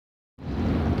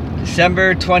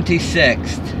December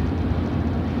 26th.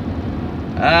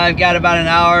 I've got about an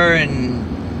hour and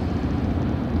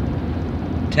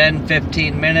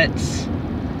 10-15 minutes,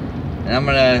 and I'm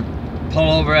gonna pull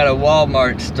over at a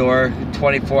Walmart store,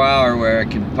 24-hour, where I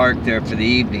can park there for the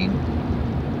evening.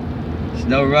 There's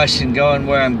no rush in going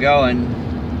where I'm going.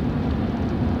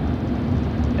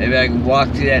 Maybe I can walk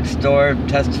through that store,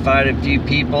 testify to a few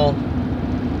people.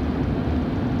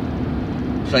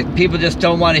 It's like people just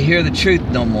don't want to hear the truth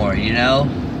no more, you know?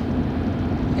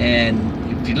 And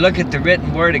if you look at the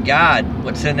written word of God,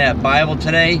 what's in that Bible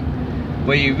today,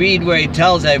 where you read where he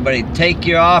tells everybody, take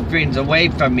your offerings away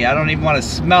from me. I don't even want to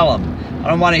smell them. I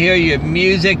don't want to hear your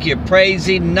music, your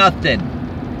praising, nothing.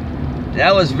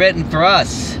 That was written for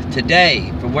us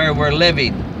today, for where we're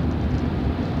living.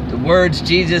 The words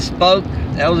Jesus spoke,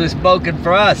 those are spoken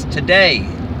for us today,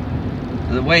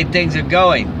 for the way things are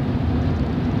going.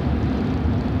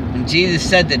 And Jesus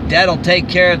said the dead will take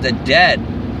care of the dead.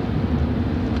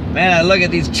 Man, I look at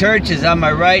these churches on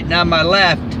my right and on my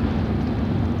left.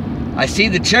 I see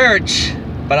the church,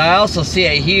 but I also see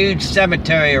a huge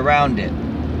cemetery around it.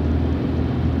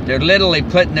 They're literally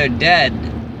putting their dead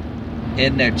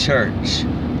in their church.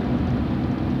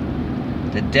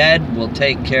 The dead will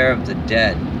take care of the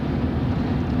dead.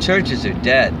 Churches are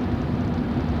dead.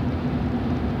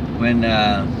 When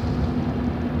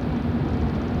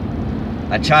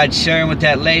I tried sharing with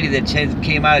that lady that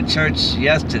came out of church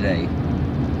yesterday,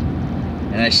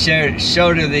 and I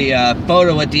showed her the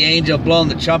photo with the angel blowing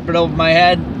the trumpet over my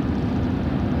head.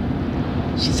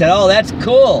 She said, "Oh, that's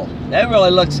cool. That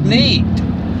really looks neat."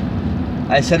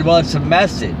 I said, "Well, it's a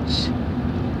message."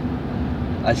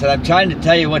 I said, "I'm trying to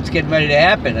tell you what's getting ready to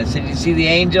happen." I said, "You see the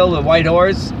angel, the white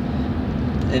horse,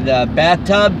 in the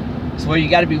bathtub? It's where you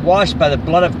got to be washed by the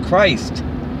blood of Christ.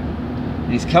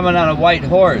 And he's coming on a white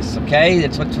horse, okay?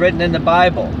 That's what's written in the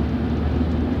Bible."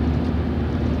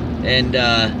 And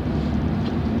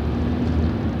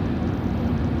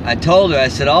I told her, I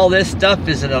said, all this stuff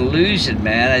is an illusion,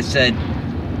 man. I said,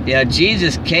 yeah,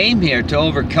 Jesus came here to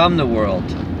overcome the world,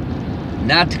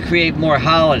 not to create more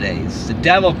holidays. The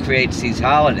devil creates these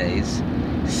holidays.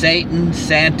 Satan,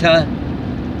 Santa,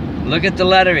 look at the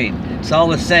lettering. It's all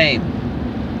the same.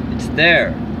 It's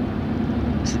there.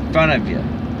 It's in front of you.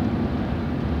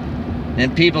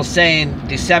 And people saying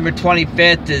December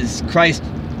 25th is Christ,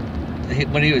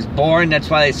 when he was born,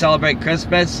 that's why they celebrate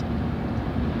Christmas.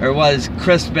 Or was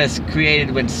Christmas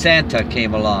created when Santa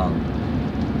came along?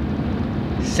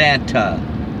 Santa.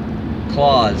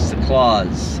 Claus, the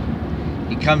Claus.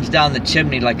 He comes down the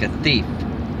chimney like a thief.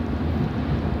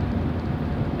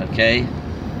 Okay?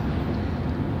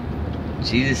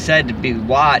 Jesus said to be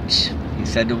watch. He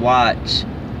said to watch.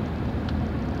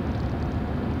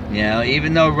 You know,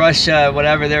 even though Russia,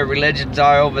 whatever their religions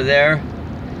are over there,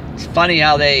 it's funny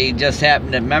how they just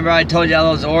happen to... Remember I told you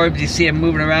all those orbs, you see them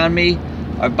moving around me?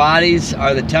 Our bodies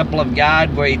are the temple of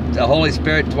God, where the Holy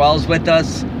Spirit dwells with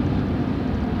us.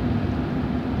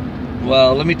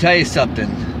 Well, let me tell you something.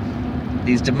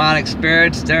 These demonic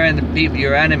spirits, they're in the people,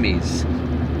 your enemies.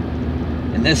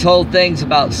 And this whole thing's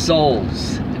about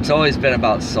souls. It's always been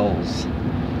about souls.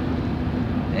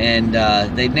 And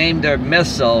they named their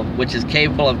missile, which is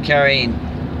capable of carrying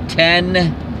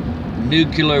 10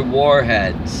 nuclear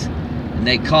warheads. And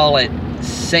they call it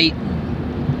Satan.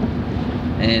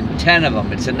 And 10 of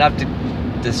them. It's enough to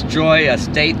destroy a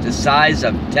state the size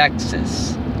of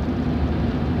Texas.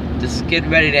 This is getting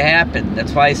ready to happen.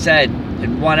 That's why I said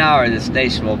in 1 hour this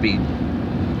nation will be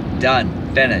done,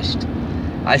 finished.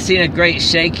 I seen a great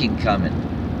shaking coming.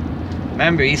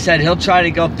 Remember, he said he'll try to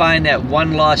go find that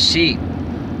one lost sheep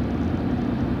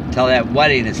till that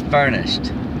wedding is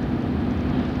furnished.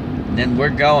 And then we're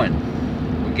going.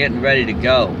 We're getting ready to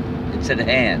go. It's at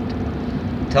hand.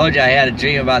 Told you I had a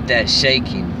dream about that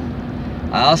shaking.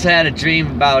 I also had a dream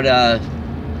about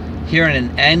hearing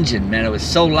an engine. Man, it was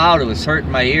so loud it was hurting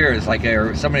my ears, like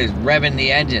somebody was revving the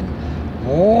engine.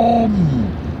 Vroom,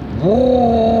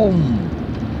 vroom.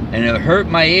 And it hurt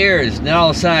my ears. And then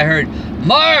all of a sudden I heard,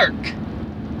 "Mark!"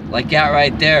 Like that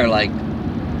right there. Like,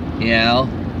 you know,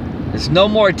 there's no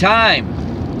more time.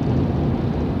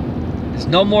 There's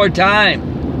no more time.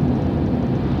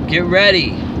 Get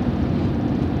ready.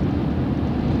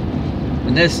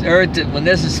 When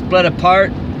this is split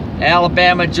apart,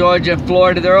 Alabama, Georgia,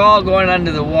 Florida, they're all going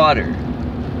under the water.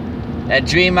 That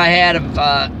dream I had of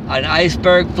an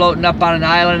iceberg floating up on an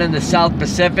island in the South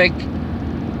Pacific,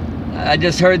 I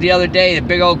just heard the other day a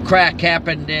big old crack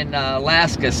happened in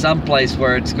Alaska, someplace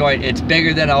where it's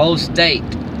bigger than a whole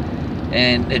state.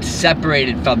 And it's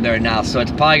separated from there now, so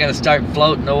it's probably going to start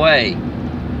floating away.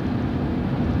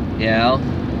 You know?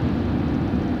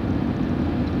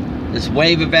 This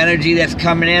wave of energy that's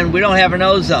coming in, we don't have an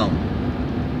ozone.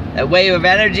 That wave of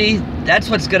energy, that's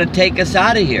what's going to take us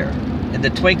out of here in the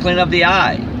twinkling of the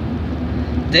eye.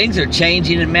 Things are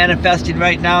changing and manifesting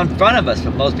right now in front of us,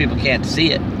 but most people can't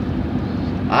see it.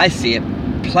 I see it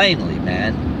plainly,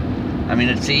 man. I mean,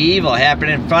 it's the evil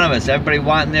happening in front of us. Everybody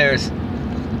wanting their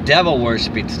devil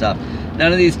worshiping stuff.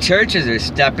 None of these churches are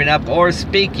stepping up or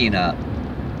speaking up.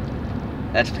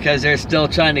 That's because they're still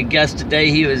trying to guess the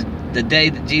day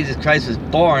that Jesus Christ was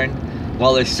born,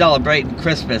 while they're celebrating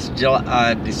Christmas,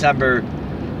 December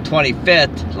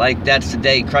 25th, like that's the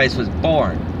day Christ was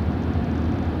born.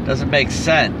 Doesn't make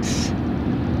sense.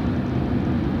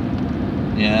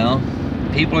 You know,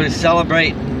 people are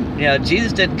celebrating. You know,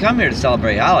 Jesus didn't come here to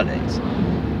celebrate holidays.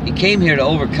 He came here to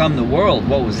overcome the world,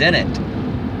 what was in it.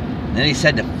 And then he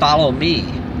said to follow me.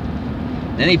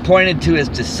 Then he pointed to his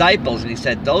disciples and he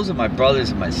said, those are my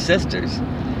brothers and my sisters.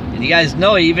 And you guys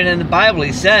know, even in the Bible,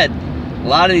 he said, a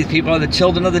lot of these people are the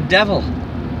children of the devil.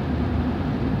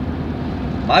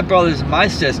 My brothers and my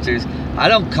sisters, I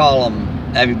don't call them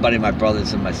everybody my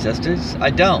brothers and my sisters. I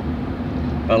don't.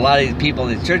 But a lot of these people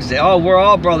in the church say, oh, we're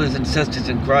all brothers and sisters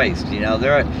in Christ. You know,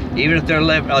 even if they're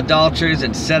adulterers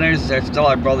and sinners, they're still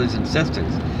our brothers and sisters.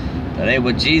 That ain't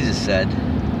what Jesus said.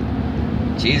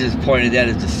 Jesus pointed at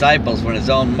his disciples when his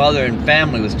own mother and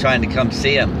family was trying to come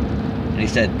see him. And he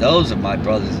said, those are my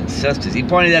brothers and sisters. He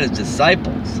pointed at his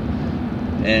disciples.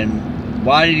 And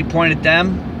why did he point at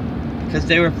them? Because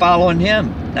they were following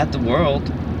him, not the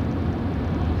world.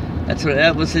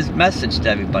 That was his message to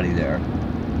everybody there.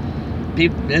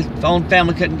 His own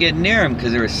family couldn't get near him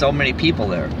because there were so many people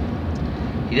there.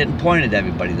 He didn't point at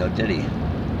everybody though, did he?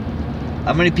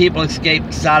 How many people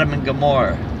escaped Sodom and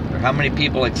Gomorrah? Or how many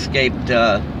people escaped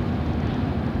in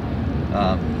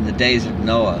the days of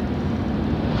Noah?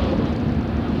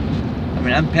 I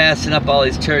mean, I'm passing up all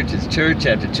these churches, church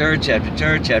after church after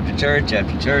church after church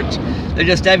after church. They're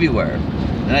just everywhere.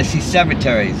 And I see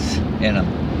cemeteries in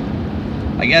them.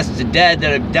 I guess the dead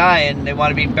that are dying, they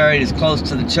want to be buried as close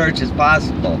to the church as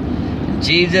possible. And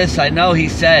Jesus, I know he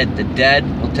said, the dead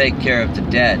will take care of the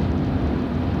dead.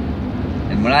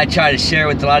 And when I try to share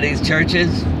with a lot of these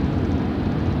churches,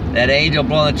 that angel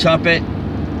blowing the trumpet,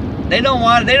 they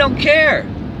don't care.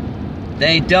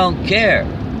 They don't care.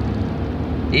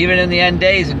 Even in the end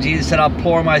days, when Jesus said, I'll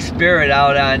pour my spirit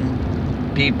out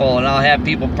on people and I'll have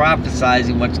people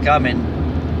prophesizing what's coming,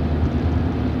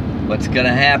 what's going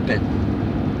to happen.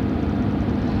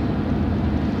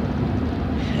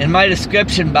 In my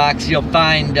description box, you'll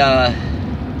find the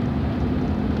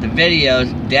video,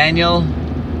 Daniel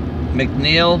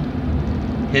McNeil,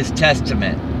 his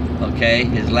testament, okay,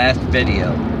 his last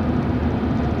video.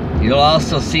 You'll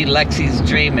also see Lexi's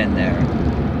dream in there.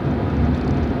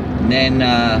 And then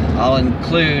I'll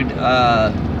include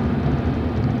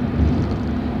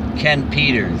Ken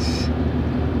Peters,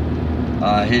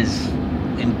 his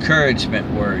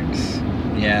encouragement words,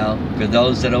 you know, for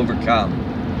those that overcome.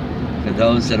 For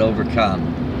those that overcome,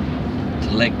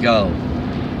 to let go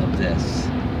of this.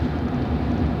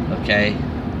 Okay?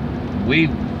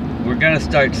 We're going to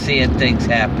start seeing things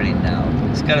happening now.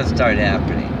 It's going to start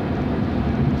happening.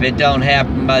 If it don't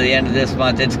happen by the end of this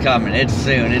month, it's coming. It's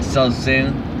soon. It's so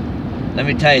soon. Let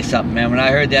me tell you something, man. When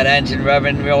I heard that engine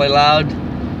revving really loud,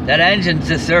 that engine's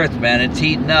this earth, man. It's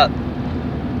heating up.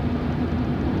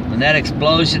 When that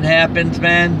explosion happens,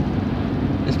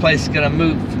 man, this place is going to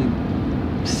move from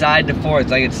side to forth,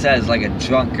 like it says, like a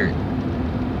drunkard.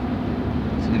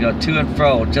 It's going to go to and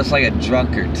fro, just like a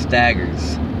drunkard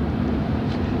staggers.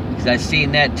 Because I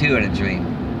seen that too in a dream.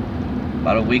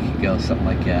 About a week ago, something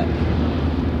like that.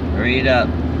 Hurry it up.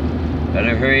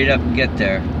 Better hurry it up and get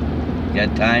there. You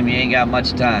got time? You ain't got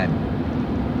much time.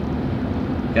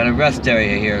 Got a rest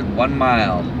area here, 1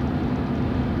 mile.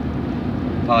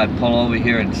 Probably pull over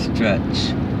here and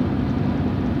stretch.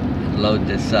 And load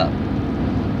this up.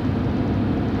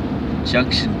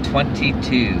 Junction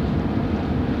 22.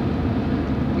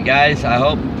 You guys, I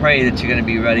hope and pray that you're going to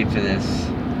be ready for this.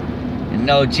 And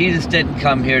no, Jesus didn't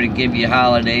come here to give you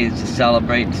holidays to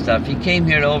celebrate and stuff. He came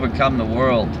here to overcome the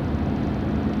world.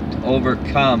 To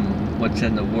overcome what's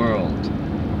in the world.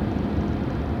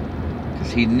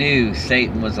 Because he knew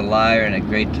Satan was a liar and a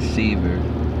great deceiver.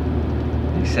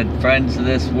 He said, friends of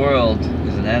this world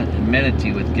is an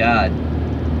enmity with God.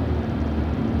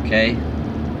 Okay?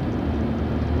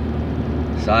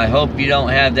 So I hope you don't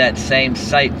have that same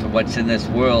sight for what's in this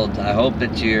world. I hope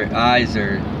that your eyes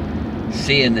are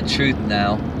seeing the truth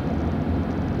now.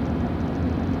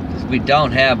 Because we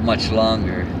don't have much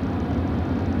longer.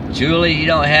 Julie, you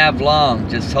don't have long.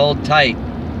 Just hold tight,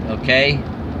 okay?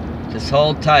 Just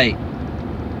hold tight.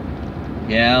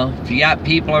 You know, if you got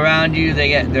people around you,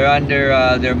 they're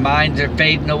under, their minds are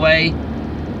fading away,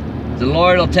 the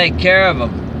Lord will take care of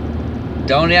them.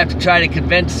 Don't have to try to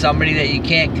convince somebody that you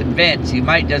can't convince. You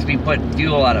might just be putting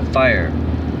fuel on a fire.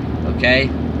 Okay?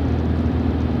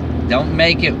 Don't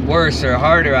make it worse or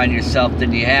harder on yourself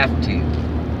than you have to.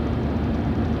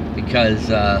 Because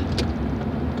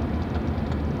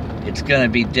it's going to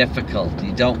be difficult.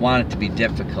 You don't want it to be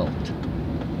difficult.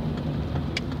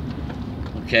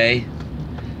 Okay?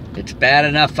 It's bad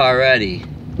enough already.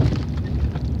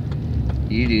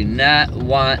 You do not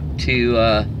want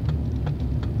to...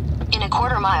 In a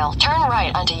quarter mile, turn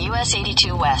right onto US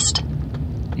 82 West.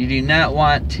 You do not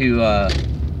want to...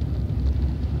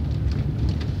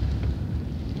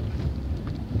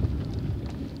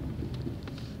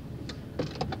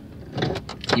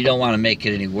 you don't want to make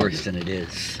it any worse than it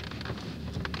is.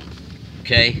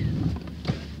 Okay?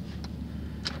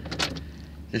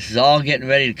 This is all getting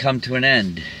ready to come to an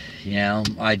end. You know,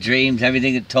 my dreams,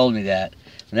 everything that told me that.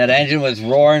 When that engine was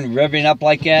roaring, revving up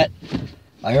like that,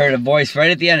 I heard a voice right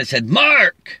at the end that said,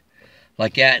 "Mark!"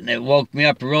 Like that, and it woke me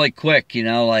up really quick, you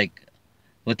know, like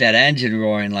with that engine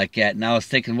roaring like that. And I was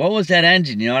thinking, what was that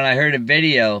engine? You know, and I heard a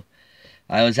video.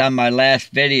 I was on my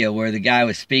last video where the guy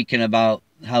was speaking about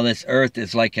how this earth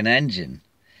is like an engine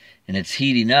and it's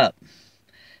heating up.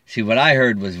 See, what I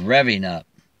heard was revving up,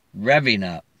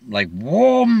 like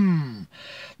whoom,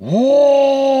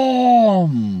 whoom,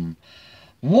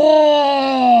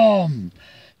 whoom.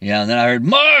 You know, and then I heard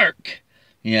Mark.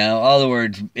 You know, in other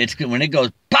words, it's when it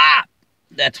goes pop,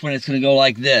 that's when it's going to go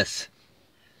like this.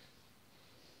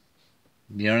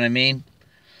 You know what I mean?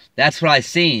 That's what I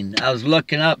seen. I was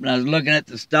looking up and I was looking at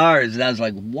the stars and I was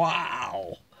like,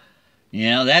 wow. You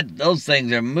know, those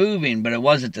things are moving, but it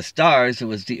wasn't the stars, it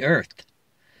was the earth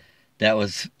that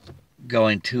was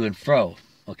going to and fro,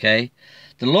 okay?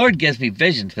 The Lord gives me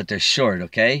visions, but they're short,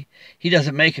 okay? He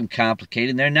doesn't make them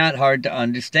complicated, and they're not hard to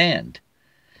understand.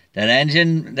 That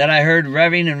engine that I heard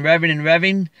revving and revving and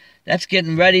revving, that's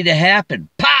getting ready to happen.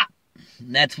 Pop!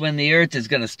 And that's when the earth is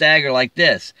going to stagger like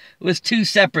this. It was two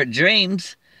separate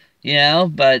dreams, you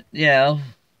know, but, you know,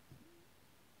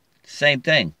 same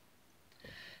thing.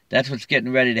 That's what's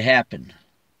getting ready to happen.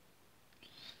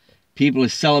 People are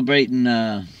celebrating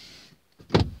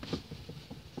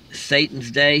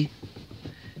Satan's Day.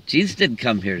 Jesus didn't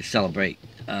come here to celebrate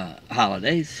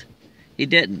holidays. He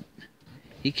didn't.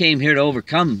 He came here to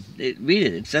overcome. Read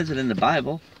it. It says it in the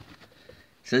Bible.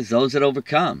 It says those that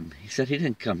overcome. He said he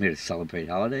didn't come here to celebrate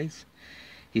holidays.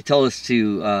 He told us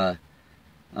to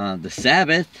the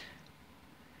Sabbath,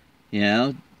 you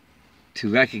know, to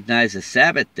recognize the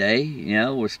Sabbath day. You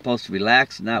know, we're supposed to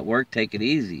relax and not work, take it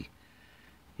easy.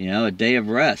 You know, a day of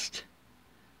rest.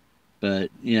 But,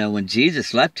 you know, when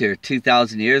Jesus left here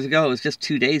 2,000 years ago, it was just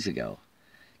 2 days ago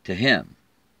to him.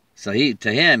 So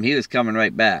to him, he was coming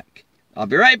right back. I'll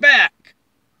be right back.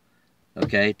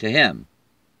 Okay, to him.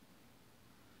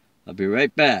 I'll be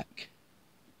right back.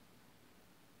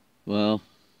 Well,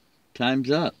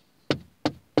 time's up.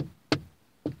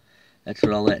 That's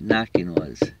what all that knocking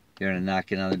was. Hearing a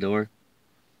knocking on the door.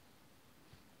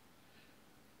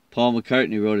 Paul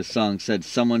McCartney wrote a song, said,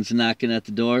 "Someone's knocking at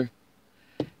the door,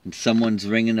 and someone's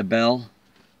ringing a bell."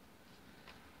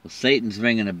 Well, Satan's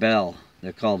ringing a bell.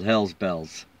 They're called hell's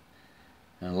bells.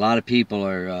 And a lot of people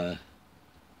are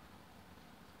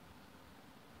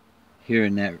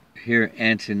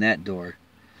answering that door.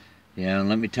 You know, and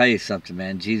let me tell you something,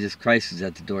 man. Jesus Christ is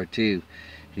at the door too.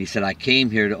 And he said, "I came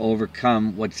here to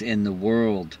overcome what's in the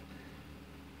world."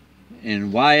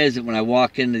 And why is it when I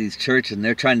walk into these churches and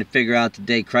they're trying to figure out the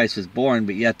day Christ was born,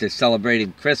 but yet they're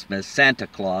celebrating Christmas, Santa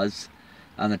Claus,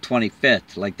 on the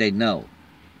 25th, like they know.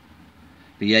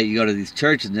 But yet you go to these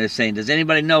churches and they're saying, does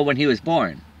anybody know when he was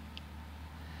born?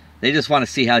 They just want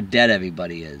to see how dead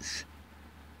everybody is.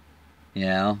 You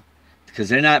know? Because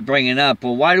they're not bringing up,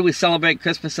 well, why do we celebrate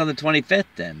Christmas on the 25th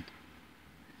then?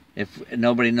 If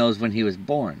nobody knows when he was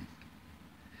born.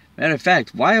 Matter of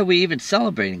fact, why are we even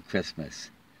celebrating Christmas?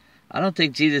 I don't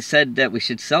think Jesus said that we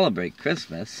should celebrate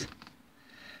Christmas.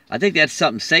 I think that's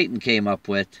something Satan came up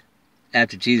with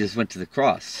after Jesus went to the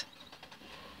cross.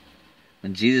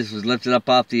 When Jesus was lifted up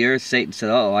off the earth, Satan said,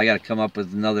 oh, I got to come up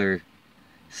with another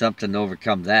something to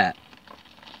overcome that.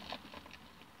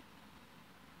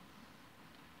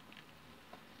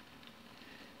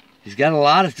 He's got a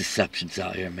lot of deceptions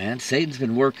out here, man. Satan's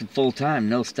been working full time,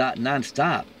 non-stop.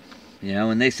 You know,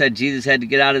 when they said Jesus had to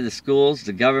get out of the schools,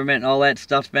 the government, and all that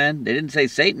stuff, man, they didn't say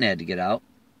Satan had to get out.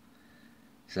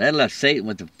 So that left Satan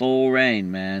with the full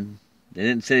reign, man. They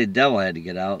didn't say the devil had to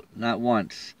get out. Not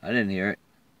once. I didn't hear it.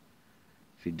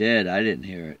 If he did, I didn't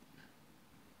hear it.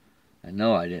 I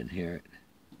know I didn't hear it.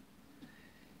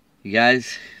 You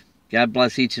guys, God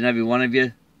bless each and every one of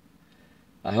you.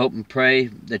 I hope and pray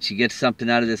that you get something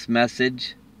out of this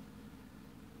message.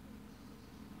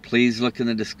 Please look in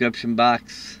the description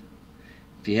box.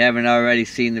 If you haven't already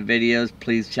seen the videos,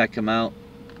 please check them out.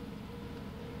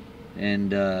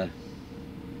 And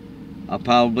I'll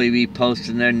probably be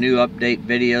posting their new update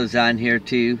videos on here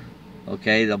too.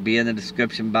 Okay, they'll be in the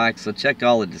description box, so check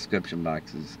all the description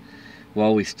boxes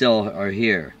while we still are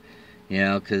here. You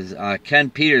know, because Ken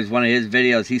Peters, one of his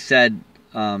videos, he said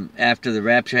after the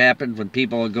rapture happens, when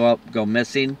people go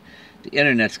missing, the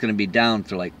internet's going to be down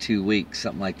for like 2 weeks,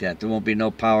 something like that. There won't be no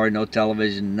power, no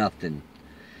television, nothing.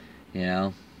 You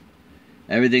know,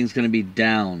 everything's going to be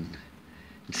down.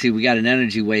 And see, we got an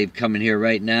energy wave coming here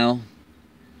right now.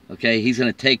 Okay, he's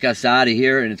going to take us out of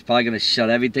here, and it's probably going to shut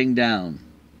everything down.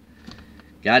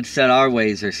 God said our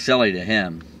ways are silly to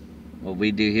him. What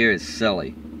we do here is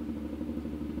silly.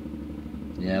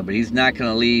 Yeah, but he's not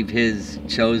going to leave his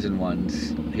chosen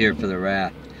ones here for the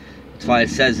wrath. That's why it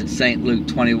says in St. Luke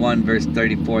 21, verse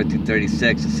 34 through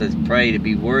 36, it says, pray to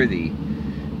be worthy,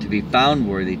 to be found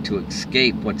worthy to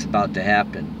escape what's about to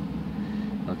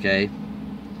happen. Okay?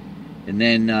 And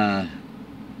then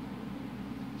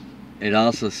it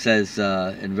also says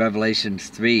in Revelations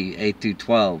 3, 8 through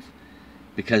 12,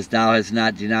 because thou hast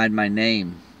not denied my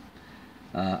name,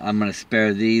 I'm going to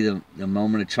spare thee the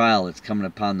moment of trial that's coming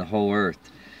upon the whole earth.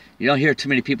 You don't hear too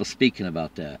many people speaking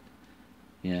about that.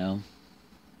 You know?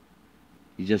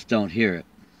 You just don't hear it.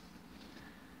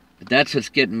 But that's what's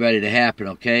getting ready to happen,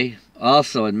 okay?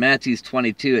 Also, in Matthew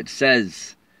 22, it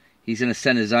says he's going to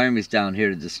send his armies down here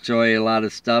to destroy a lot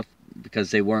of stuff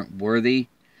because they weren't worthy.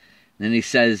 And then he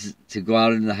says to go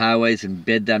out into the highways and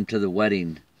bid them to the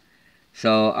wedding.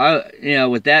 So, you know,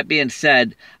 with that being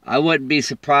said, I wouldn't be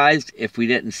surprised if we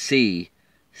didn't see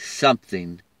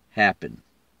something happen.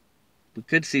 We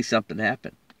could see something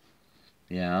happen.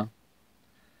 You know?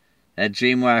 That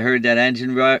dream where I heard that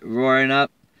engine roaring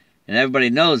up, and everybody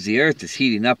knows the earth is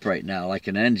heating up right now like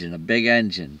an engine, a big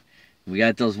engine. We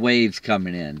got those waves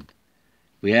coming in.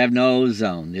 We have no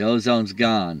ozone. The ozone's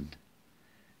gone.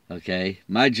 Okay?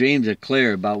 My dreams are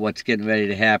clear about what's getting ready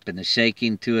to happen, the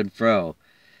shaking to and fro.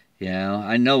 You know,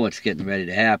 I know what's getting ready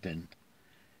to happen. And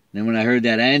then when I heard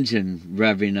that engine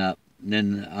revving up, and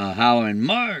then hollering,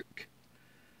 Mark!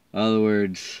 In other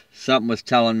words, something was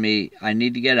telling me I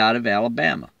need to get out of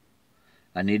Alabama.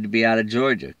 I need to be out of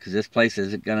Georgia, because this place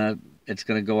isn't gonna, it's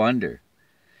gonna go under.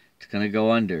 It's gonna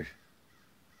go under.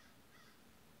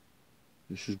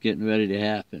 This is getting ready to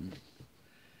happen.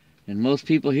 And most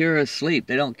people here are asleep.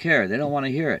 They don't care. They don't want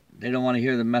to hear it. They don't want to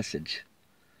hear the message.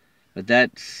 But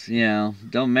that's, you know,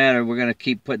 don't matter. We're gonna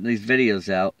keep putting these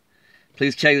videos out.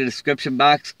 Please check the description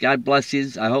box. God bless you.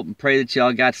 I hope and pray that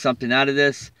y'all got something out of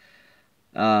this.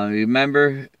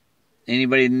 Remember,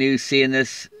 anybody new seeing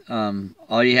this,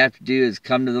 all you have to do is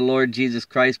come to the Lord Jesus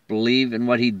Christ, believe in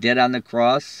what he did on the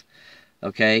cross,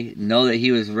 okay? Know that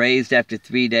he was raised after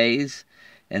 3 days,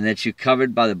 and that you're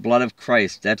covered by the blood of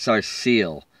Christ. That's our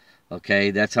seal,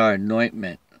 okay? That's our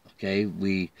anointment, okay?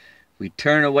 We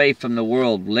turn away from the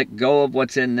world, let go of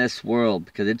what's in this world,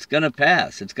 because it's going to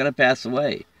pass. It's going to pass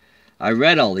away. I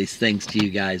read all these things to you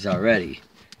guys already,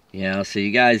 you know, so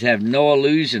you guys have no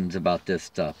illusions about this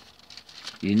stuff.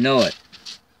 You know it.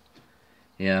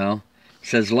 You know, it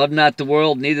says, love not the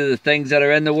world, neither the things that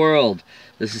are in the world.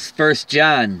 This is 1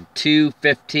 John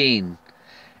 2:15.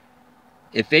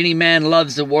 If any man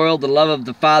loves the world, the love of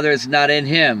the Father is not in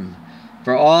him.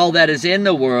 For all that is in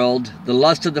the world, the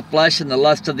lust of the flesh and the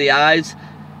lust of the eyes,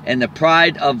 and the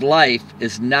pride of life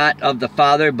is not of the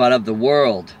Father, but of the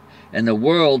world. And the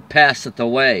world passeth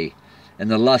away, and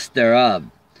the lust thereof.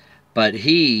 But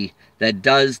he that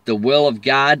does the will of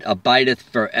God abideth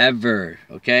forever.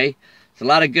 Okay? There's a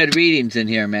lot of good readings in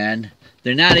here, man.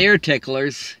 They're not ear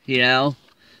ticklers, you know,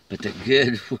 but they're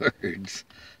good words.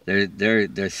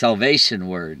 They're salvation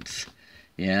words.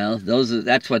 You know,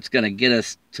 that's what's going to get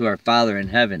us to our Father in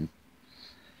heaven.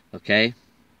 Okay?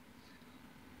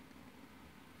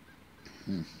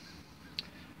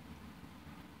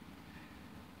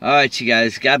 Alright, you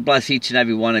guys. God bless each and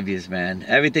every one of you, man.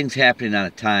 Everything's happening on a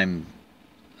time,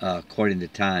 according to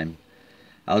time.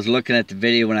 I was looking at the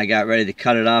video when I got ready to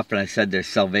cut it off, and I said there's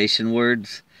salvation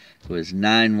words. It was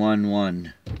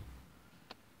 911.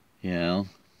 You know?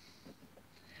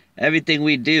 Everything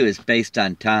we do is based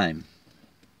on time.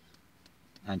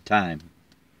 On time.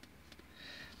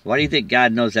 Why do you think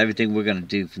God knows everything we're going to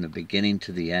do from the beginning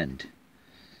to the end?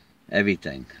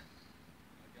 Everything.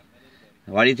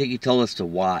 Why do you think he told us to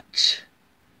watch?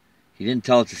 He didn't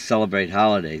tell us to celebrate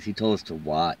holidays. He told us to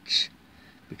watch.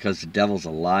 Because the devil's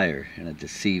a liar and a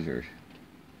deceiver.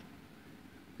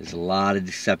 There's a lot of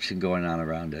deception going on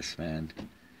around us, man.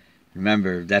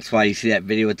 Remember, that's why you see that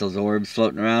video with those orbs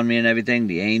floating around me and everything.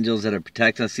 The angels that are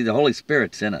protecting us. See, the Holy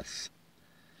Spirit's in us.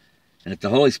 And if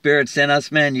the Holy Spirit's in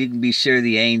us, man, you can be sure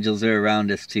the angels are around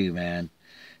us too, man.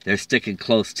 They're sticking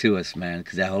close to us, man,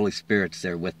 because that Holy Spirit's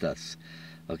there with us.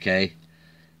 Okay?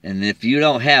 And if you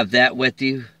don't have that with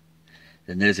you,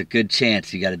 then there's a good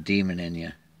chance you got a demon in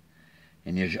you.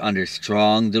 And you're under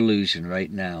strong delusion right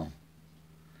now.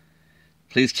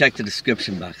 Please check the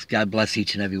description box. God bless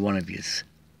each and every one of you.